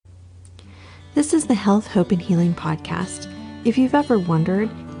This is the Health, Hope, and Healing podcast. If you've ever wondered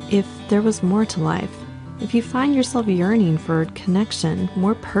if there was more to life, if you find yourself yearning for connection,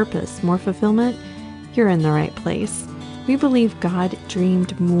 more purpose, more fulfillment, you're in the right place. We believe God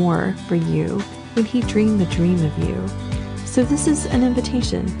dreamed more for you when He dreamed the dream of you. So this is an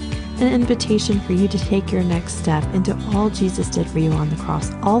invitation for you to take your next step into all Jesus did for you on the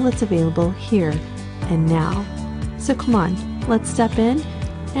cross, all that's available here and now. So come on, let's step in.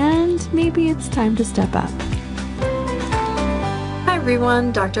 And maybe it's time to step up. Hi,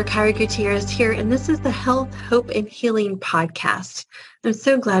 everyone. Dr. Kyra Gutierrez here, and this is the Health, Hope, and Healing podcast. I'm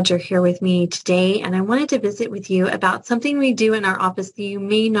so glad you're here with me today, and I wanted to visit with you about something we do in our office that you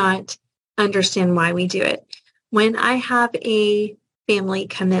may not understand why we do it. When I have a family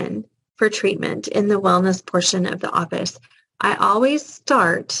come in for treatment in the wellness portion of the office, I always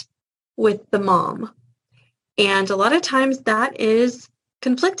start with the mom. And a lot of times that is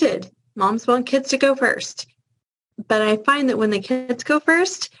conflicted. Moms want kids to go first. But I find that when the kids go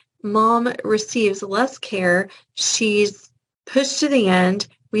first, mom receives less care. She's pushed to the end.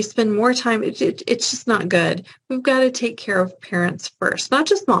 We spend more time. It's just not good. We've got to take care of parents first, not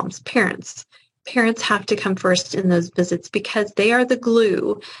just moms, parents. Parents have to come first in those visits because they are the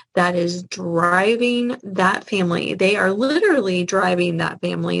glue that is driving that family. They are literally driving that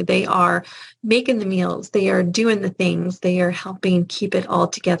family. They are making the meals. They are doing the things. They are helping keep it all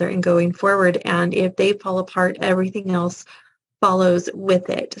together and going forward. And if they fall apart, everything else follows with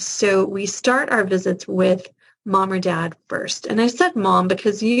it. So we start our visits with mom or dad first. And I said mom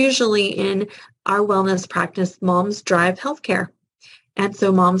because usually in our wellness practice, moms drive healthcare. And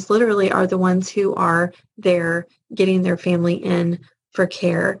so moms literally are the ones who are there getting their family in for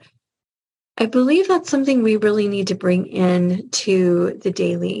care. I believe that's something we really need to bring in to the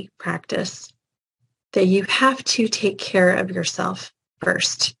daily practice, that you have to take care of yourself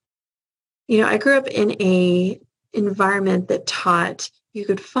first. You know, I grew up in an environment that taught you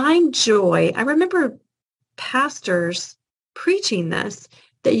could find joy. I remember pastors preaching this,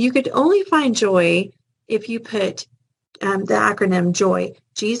 that you could only find joy if you put the acronym JOY,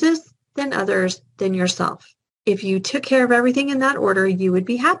 Jesus, then others, then yourself. If you took care of everything in that order, you would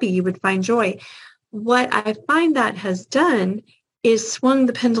be happy. You would find joy. What I find that has done is swung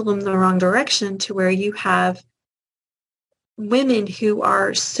the pendulum the wrong direction to where you have women who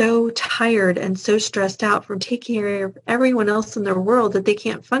are so tired and so stressed out from taking care of everyone else in their world that they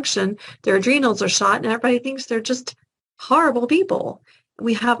can't function. Their adrenals are shot and everybody thinks they're just horrible people.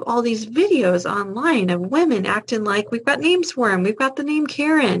 We have all these videos online of women acting like we've got names for them. We've got the name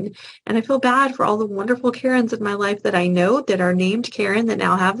Karen. And I feel bad for all the wonderful Karens in my life that I know that are named Karen that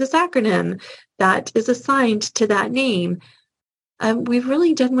now have this acronym that is assigned to that name. We've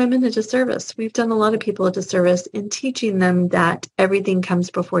really done women a disservice. We've done a lot of people a disservice in teaching them that everything comes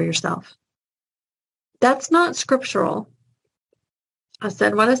before yourself. That's not scriptural. I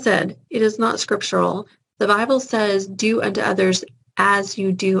said what I said. It is not scriptural. The Bible says, do unto others as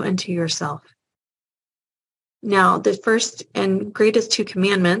you do unto yourself. Now, the first and greatest two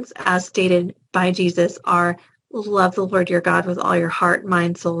commandments, as stated by Jesus, are love the Lord your God with all your heart,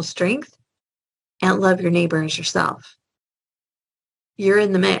 mind, soul, strength, and love your neighbor as yourself. You're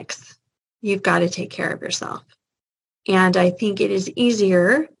in the mix. You've got to take care of yourself. And I think it is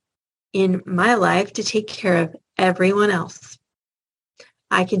easier in my life to take care of everyone else.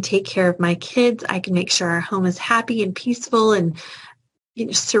 I can take care of my kids. I can make sure our home is happy and peaceful and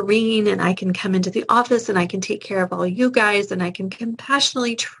serene, and I can come into the office and I can take care of all you guys, and I can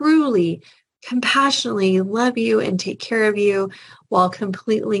truly compassionately love you and take care of you while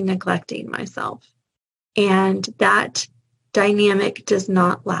completely neglecting myself. And that dynamic does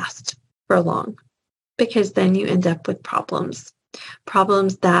not last for long, because then you end up with problems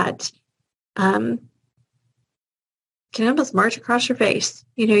that can almost march across your face.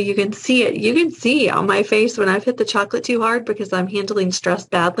 You know, you can see it. You can see on my face when I've hit the chocolate too hard because I'm handling stress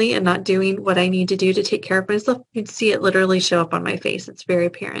badly and not doing what I need to do to take care of myself. You can see it literally show up on my face. It's very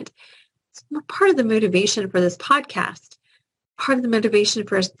apparent. It's part of the motivation for this podcast. Part of the motivation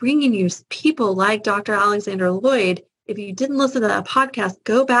for us bringing you people like Dr. Alexander Lloyd. If you didn't listen to that podcast,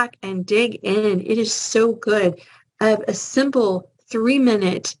 go back and dig in. It is so good. I have a simple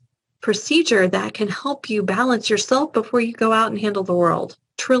 3-minute procedure that can help you balance yourself before you go out and handle the world.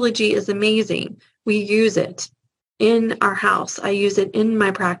 Trilogy is amazing. We use it in our house. I use it in my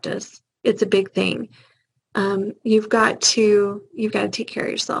practice. It's a big thing. You've got to take care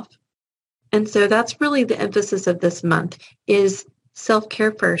of yourself. And so that's really the emphasis of this month is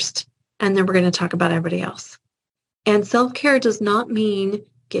self-care first, and then we're going to talk about everybody else. And self-care does not mean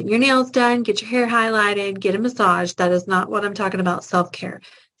getting your nails done, get your hair highlighted, get a massage. That is not what I'm talking about, self-care.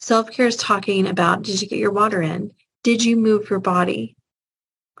 Self-care is talking about, did you get your water in? Did you move your body?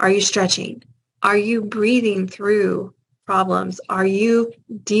 Are you stretching? Are you breathing through problems? Are you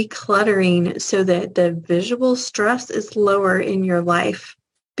decluttering so that the visual stress is lower in your life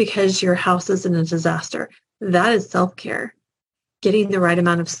because your house is in a disaster? That is self-care. Getting the right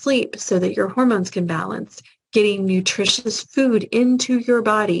amount of sleep so that your hormones can balance. Getting nutritious food into your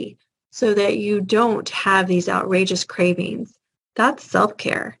body so that you don't have these outrageous cravings. That's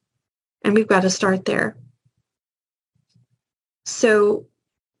self-care. And we've got to start there. So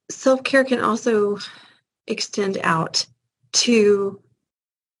self-care can also extend out to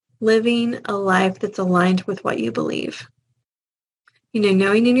living a life that's aligned with what you believe.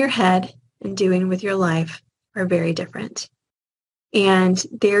 Knowing in your head and doing with your life are very different. And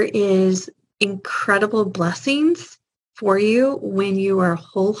there is incredible blessings for you when you are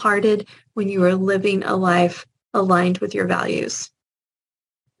wholehearted, when you are living a life aligned with your values.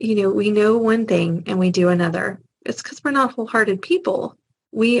 We know one thing and we do another. It's because we're not wholehearted people.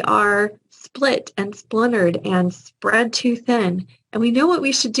 We are split and splintered and spread too thin. And we know what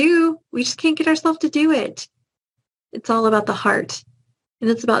we should do. We just can't get ourselves to do it. It's all about the heart. And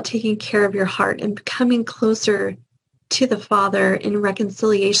it's about taking care of your heart and coming closer to the Father in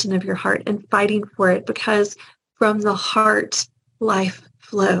reconciliation of your heart and fighting for it, because from the heart, life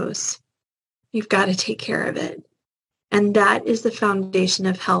flows. You've got to take care of it. And that is the foundation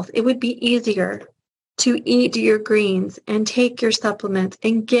of health. It would be easier to eat your greens and take your supplements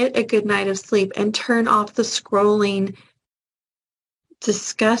and get a good night of sleep and turn off the scrolling,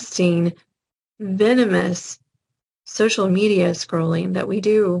 disgusting, venomous social media scrolling that we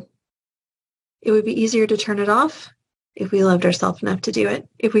do. It would be easier to turn it off if we loved ourselves enough to do it,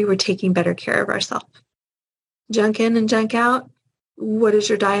 if we were taking better care of ourselves. Junk in and junk out. What does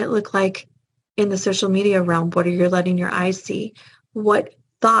your diet look like in the social media realm? What are you letting your eyes see? What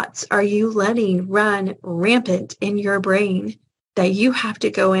thoughts are you letting run rampant in your brain that you have to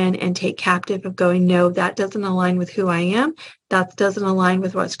go in and take captive of going, no, that doesn't align with who I am. That doesn't align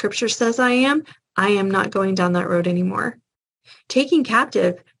with what Scripture says I am. I am not going down that road anymore. Taking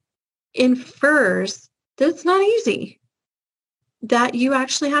captive infers that it's not easy, that you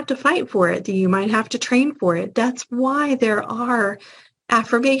actually have to fight for it, that you might have to train for it. That's why there are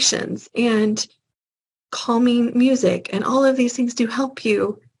affirmations and calming music and all of these things to help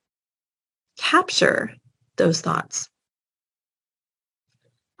you capture those thoughts.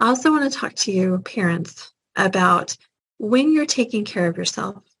 I also want to talk to you, parents, about when you're taking care of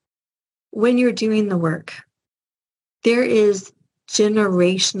yourself, when you're doing the work, there is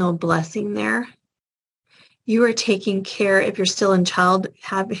generational blessing there. You are taking care, if you're still in child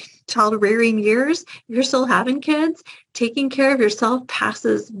rearing years, if you're still having kids, taking care of yourself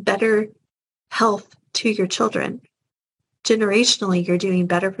passes better health to your children. Generationally, you're doing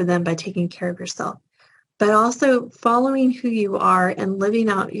better for them by taking care of yourself. But also following who you are and living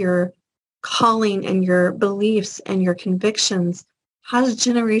out your calling and your beliefs and your convictions has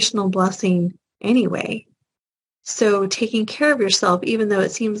generational blessing anyway. So taking care of yourself, even though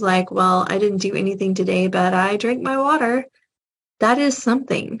it seems like, well, I didn't do anything today, but I drank my water, that is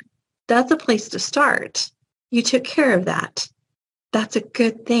something. That's a place to start. You took care of that. That's a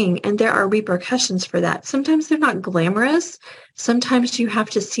good thing. And there are repercussions for that. Sometimes they're not glamorous. Sometimes you have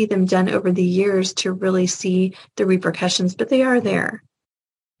to see them done over the years to really see the repercussions, but they are there.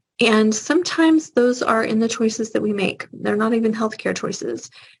 And sometimes those are in the choices that we make. They're not even healthcare choices.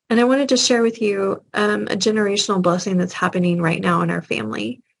 And I wanted to share with you a generational blessing that's happening right now in our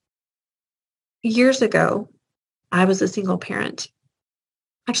family. Years ago, I was a single parent.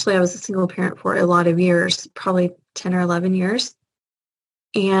 Actually, I was a single parent for a lot of years, probably 10 or 11 years.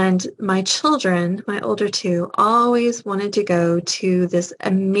 And my children, my older two, always wanted to go to this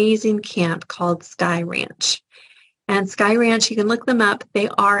amazing camp called Sky Ranch. And Sky Ranch, you can look them up. They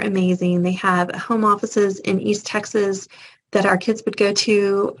are amazing. They have home offices in East Texas that our kids would go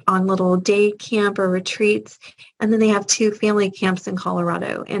to on little day camp or retreats. And then they have 2 family camps in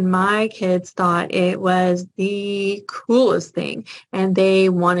Colorado. And my kids thought it was the coolest thing. And they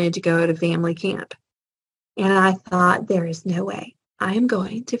wanted to go to family camp. And I thought, there is no way. I am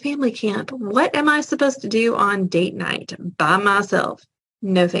going to family camp. What am I supposed to do on date night by myself?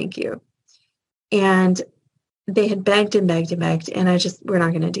 No, thank you. And they had begged and begged and begged, and we're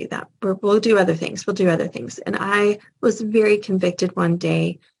not going to do that. We'll do other things. We'll do other things. And I was very convicted one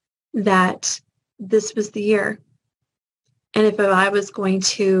day that this was the year. And if I was going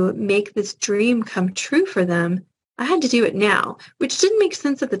to make this dream come true for them, I had to do it now, which didn't make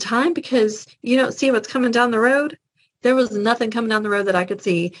sense at the time because you don't see what's coming down the road. There was nothing coming down the road that I could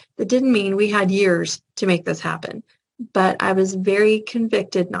see that didn't mean we had years to make this happen. but I was very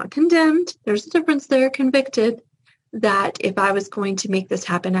convicted, not condemned. There's a difference there, convicted, that if I was going to make this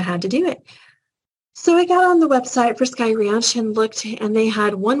happen, I had to do it. So I got on the website for Sky Ranch and looked, and they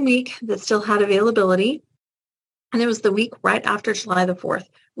had 1 week that still had availability. And it was the week right after July the 4th,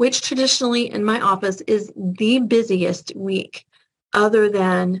 which traditionally in my office is the busiest week other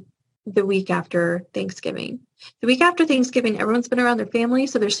than the week after Thanksgiving. The week after Thanksgiving, everyone's been around their family,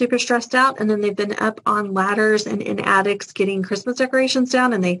 so they're super stressed out, and then they've been up on ladders and in attics getting Christmas decorations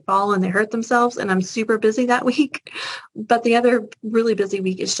down, and they fall and they hurt themselves, and I'm super busy that week. But the other really busy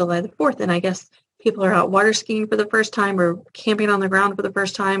week is July the 4th, and I guess people are out water skiing for the first time or camping on the ground for the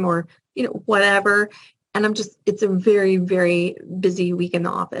first time or, whatever. And it's a very, very busy week in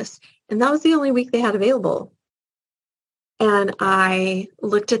the office. And that was the only week they had available. And I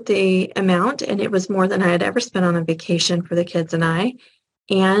looked at the amount, and it was more than I had ever spent on a vacation for the kids and I.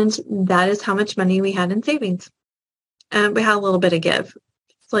 And that is how much money we had in savings. And we had a little bit of give.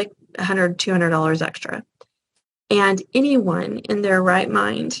 It's like $100, $200 extra. And anyone in their right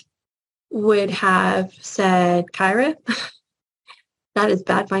mind would have said, Kyra, that is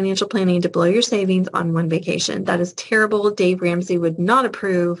bad financial planning to blow your savings on one vacation. That is terrible. Dave Ramsey would not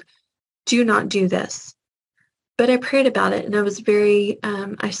approve. Do not do this. But I prayed about it, and I was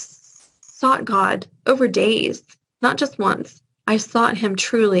I sought God over days, not just once. I sought him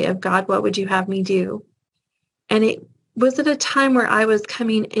truly of God, what would you have me do? And it was at a time where I was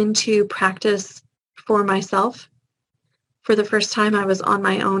coming into practice for myself. For the first time, I was on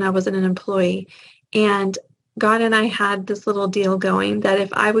my own. I wasn't an employee. And God and I had this little deal going that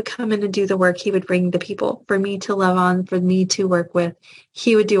if I would come in and do the work, he would bring the people for me to love on, for me to work with.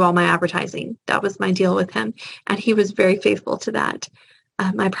 He would do all my advertising. That was my deal with him. And he was very faithful to that.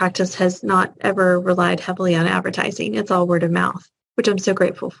 My practice has not ever relied heavily on advertising. It's all word of mouth, which I'm so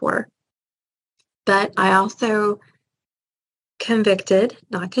grateful for. But I also convicted,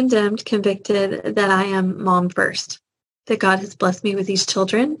 not condemned, convicted that I am mom first, that God has blessed me with these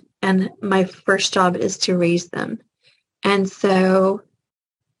children. And my first job is to raise them. And so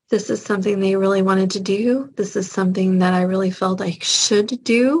this is something they really wanted to do. This is something that I really felt I should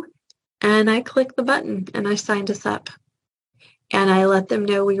do. And I clicked the button and I signed us up. And I let them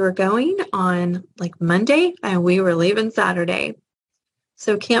know we were going on like Monday and we were leaving Saturday.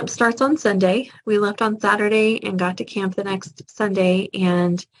 So camp starts on Sunday. We left on Saturday and got to camp the next Sunday.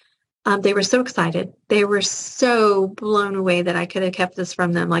 And they were so excited. They were so blown away that I could have kept this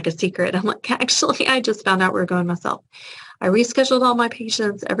from them like a secret. I'm like, actually, I just found out we were going myself. I rescheduled all my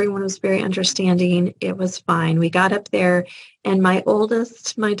patients. Everyone was very understanding. It was fine. We got up there, and my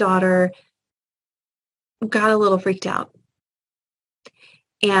oldest, my daughter, got a little freaked out.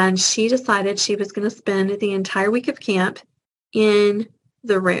 And she decided she was going to spend the entire week of camp in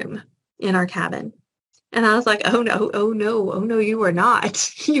the room in our cabin. And I was like, oh no, you are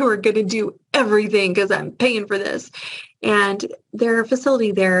not. You are going to do everything because I'm paying for this. And their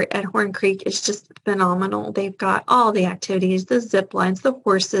facility there at Horn Creek is just phenomenal. They've got all the activities, the zip lines, the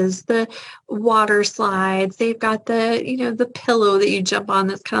horses, the water slides. They've got the pillow that you jump on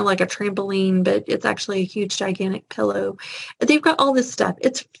that's kind of like a trampoline, but it's actually a huge, gigantic pillow. They've got all this stuff.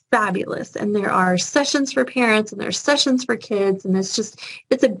 It's fabulous. And there are sessions for parents and there's sessions for kids. And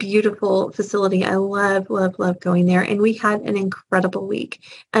it's a beautiful facility. I love, love, love going there. And we had an incredible week.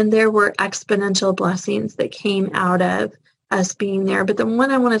 And there were exponential blessings that came out of us being there. But the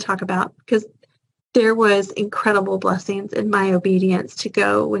one I want to talk about, because there was incredible blessings in my obedience to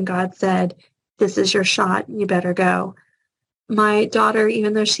go when God said, this is your shot, you better go. My daughter,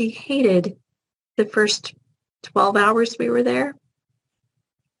 even though she hated the first 12 hours we were there,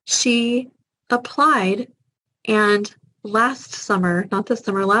 she applied, and last summer,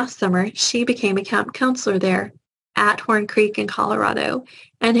 she became a camp counselor there at Horn Creek in Colorado.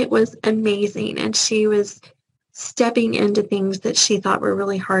 And it was amazing. And she was stepping into things that she thought were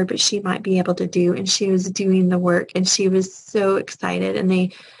really hard, but she might be able to do. And she was doing the work, and she was so excited.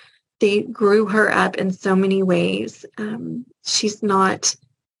 And they grew her up in so many ways. She's not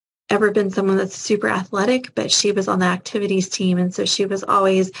ever been someone that's super athletic, but she was on the activities team. And so she was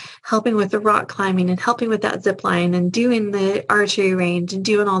always helping with the rock climbing and helping with that zip line and doing the archery range and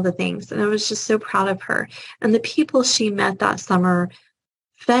doing all the things. And I was just so proud of her. And the people she met that summer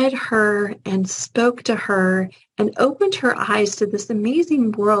fed her and spoke to her and opened her eyes to this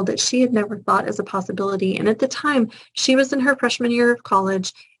amazing world that she had never thought as a possibility. And at the time, she was in her freshman year of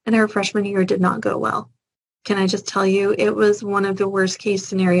college, and her freshman year did not go well. Can I just tell you, it was one of the worst case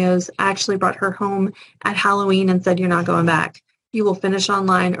scenarios. I actually brought her home at Halloween and said, you're not going back. You will finish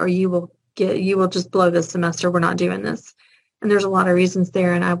online, or you will just blow this semester. We're not doing this. And there's a lot of reasons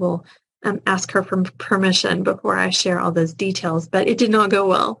there, and I will ask her for permission before I share all those details, but it did not go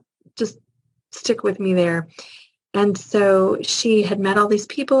well. Just stick with me there. And so she had met all these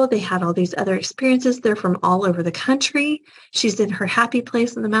people. They had all these other experiences. They're from all over the country. She's in her happy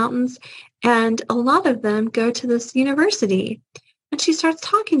place in the mountains. And a lot of them go to this university. And she starts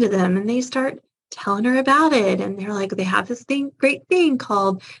talking to them, and they start telling her about it. And they're like, they have this great thing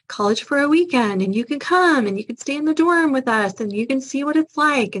called College for a Weekend. And you can come and you can stay in the dorm with us and you can see what it's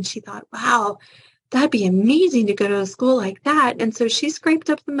like. And she thought, wow, that'd be amazing to go to a school like that. And so she scraped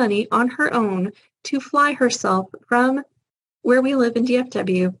up the money on her own to fly herself from where we live in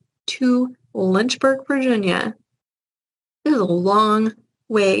DFW to Lynchburg, Virginia. This is a long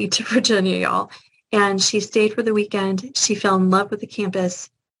way to Virginia, y'all. And she stayed for the weekend. She fell in love with the campus.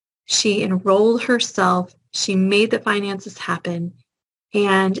 She enrolled herself. She made the finances happen.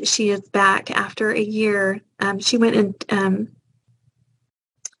 And she is back after a year. She went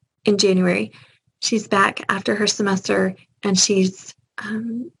in January. She's back after her semester, and she's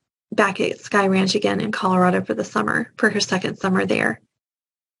back at Sky Ranch again in Colorado for the summer, for her second summer there.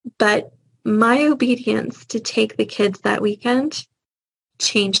 But my obedience to take the kids that weekend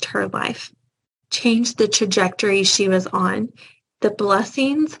changed her life, changed the trajectory she was on. The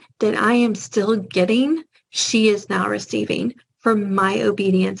blessings that I am still getting, she is now receiving from my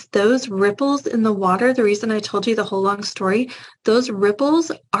obedience. Those ripples in the water, the reason I told you the whole long story, those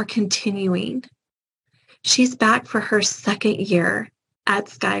ripples are continuing. She's back for her second year at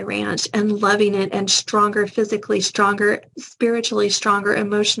Sky Ranch and loving it, and stronger physically, stronger spiritually, stronger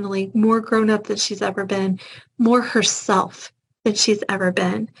emotionally, more grown up than she's ever been, more herself than she's ever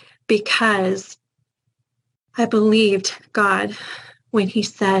been, because I believed God when he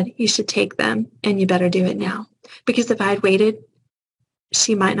said you should take them and you better do it now. Because if I had waited,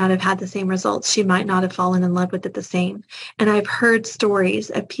 she might not have had the same results. She might not have fallen in love with it the same. And I've heard stories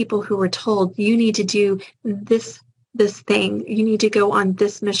of people who were told, you need to do this thing, you need to go on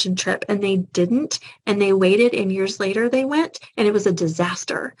this mission trip, and they didn't, and they waited, and years later they went, and it was a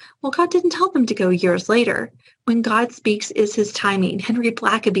disaster. Well, God didn't tell them to go years later. When God speaks is his timing. Henry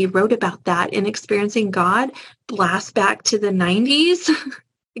Blackaby wrote about that in Experiencing God, blast back to the 90s.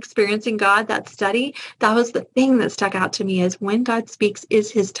 Experiencing God, that study, that was the thing that stuck out to me, is when God speaks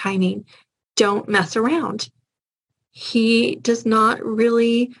is his timing. Don't mess around. He does not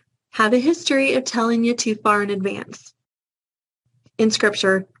really have a history of telling you too far in advance. In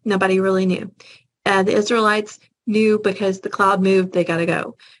scripture, nobody really knew. The Israelites knew because the cloud moved, they got to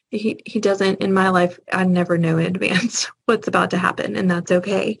go. He doesn't, in my life, I never know in advance what's about to happen, and that's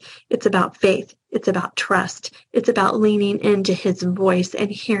okay. It's about faith. It's about trust. It's about leaning into his voice and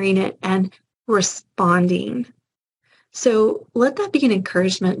hearing it and responding. So let that be an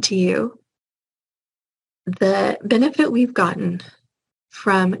encouragement to you. The benefit we've gotten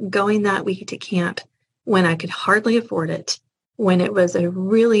from going that week to camp when I could hardly afford it, when it was a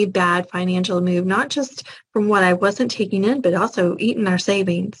really bad financial move, not just from what I wasn't taking in, but also eating our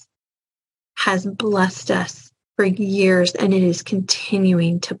savings, has blessed us for years, and it is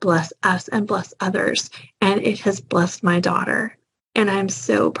continuing to bless us and bless others. And it has blessed my daughter. And I'm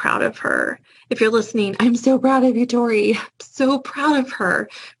so proud of her. If you're listening, I'm so proud of you, Tori. I'm so proud of her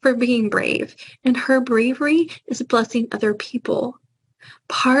for being brave. And her bravery is blessing other people.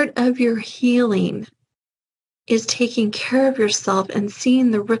 Part of your healing is taking care of yourself and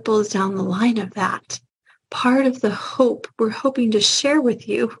seeing the ripples down the line of that. Part of the hope we're hoping to share with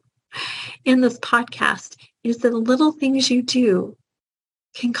you in this podcast is that the little things you do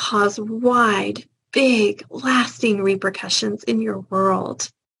can cause wide, big, lasting repercussions in your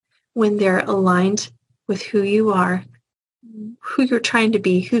world when they're aligned with who you are, who you're trying to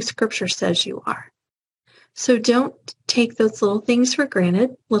be, who Scripture says you are. So don't take those little things for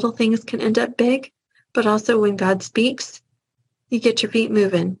granted. Little things can end up big, but also when God speaks, you get your feet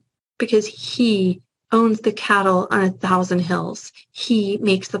moving because he owns the cattle on 1,000 hills. He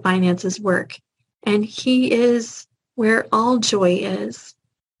makes the finances work, and he is where all joy is.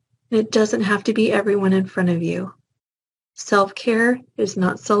 It doesn't have to be everyone in front of you. Self-care is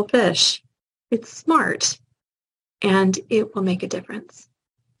not selfish. It's smart, and it will make a difference.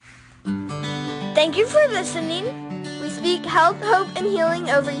 Thank you for listening. We speak health, hope, and healing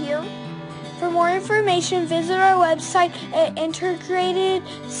over you. For more information, visit our website at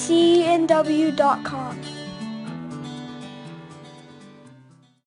integratedcnw.com.